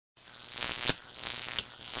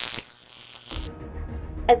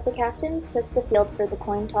As the captains took the field for the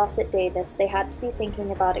coin toss at Davis, they had to be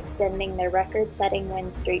thinking about extending their record-setting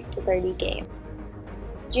win streak to 30 games.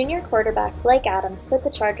 Junior quarterback Blake Adams put the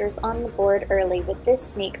Chargers on the board early with this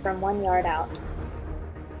sneak from 1 yard out,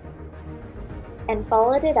 and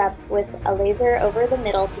followed it up with a laser over the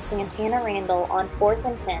middle to Santana Randall on 4th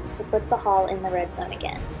and 10 to put the Hall in the red zone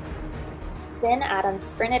again. Then Adams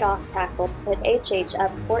sprinted off tackle to put HH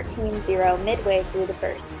up 14-0 midway through the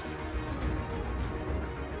first.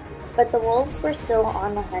 But the Wolves were still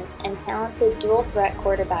on the hunt, and talented dual-threat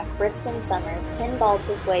quarterback Briston Summers pinballed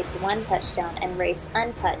his way to 1 touchdown and raced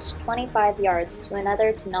untouched 25 yards to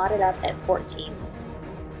another to knot it up at 14.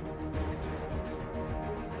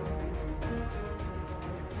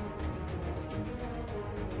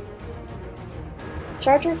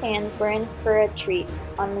 Charger fans were in for a treat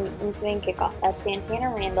on the ensuing kickoff as Santana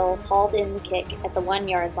Randall hauled in the kick at the 1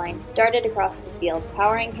 yard line, darted across the field,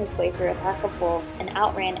 powering his way through a pack of Wolves, and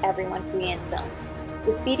outran everyone to the end zone.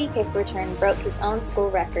 The speedy kick return broke his own school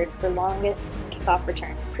record for longest kickoff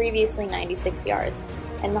return, previously 96 yards,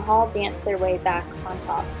 and the Hall danced their way back on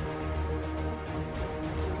top.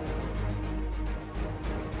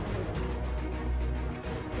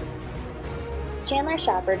 Chandler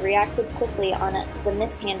Shepard reacted quickly on the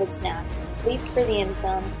mishanded snap, leaped for the end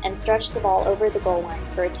zone, and stretched the ball over the goal line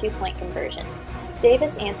for a 2-point conversion.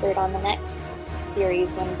 Davis answered on the next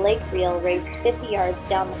series when Blake Reel raced 50 yards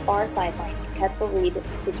down the far sideline to cut the lead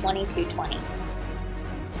to 22-20.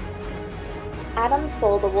 Adams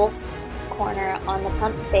sold the Wolves' corner on the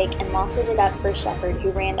pump fake and lofted it up for Shepard, who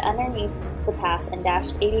ran underneath the pass and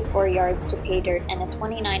dashed 84 yards to pay dirt and a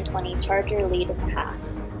 29-20 Charger lead at the half.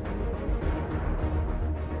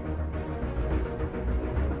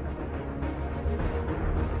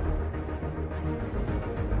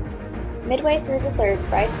 Midway through the third,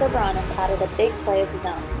 Bryce Soberanis added a big play of his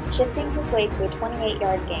own, shifting his way to a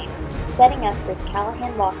 28-yard gain, setting up this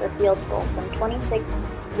Callahan Walker field goal from 26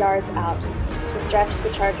 yards out to stretch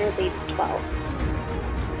the Charger lead to 12.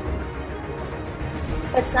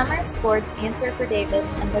 But Summers scored to answer for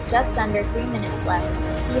Davis, and with just under 3 minutes left,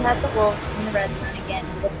 he had the Wolves in the red zone again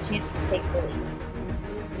with a chance to take the lead.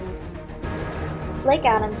 Blake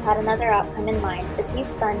Adams had another outcome in mind as he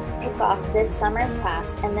spun to pick off this Summers pass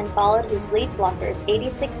and then followed his lead blocker's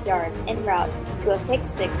 86 yards en route to a pick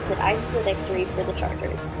six that iced the victory for the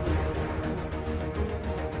Chargers.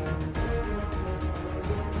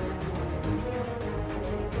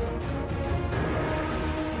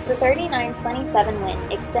 The 39-27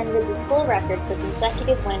 win extended the school record for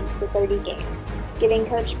consecutive wins to 30 games, giving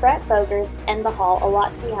Coach Brett Boger and the Hall a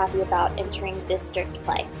lot to be happy about entering district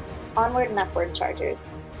play. Onward and upward, Chargers.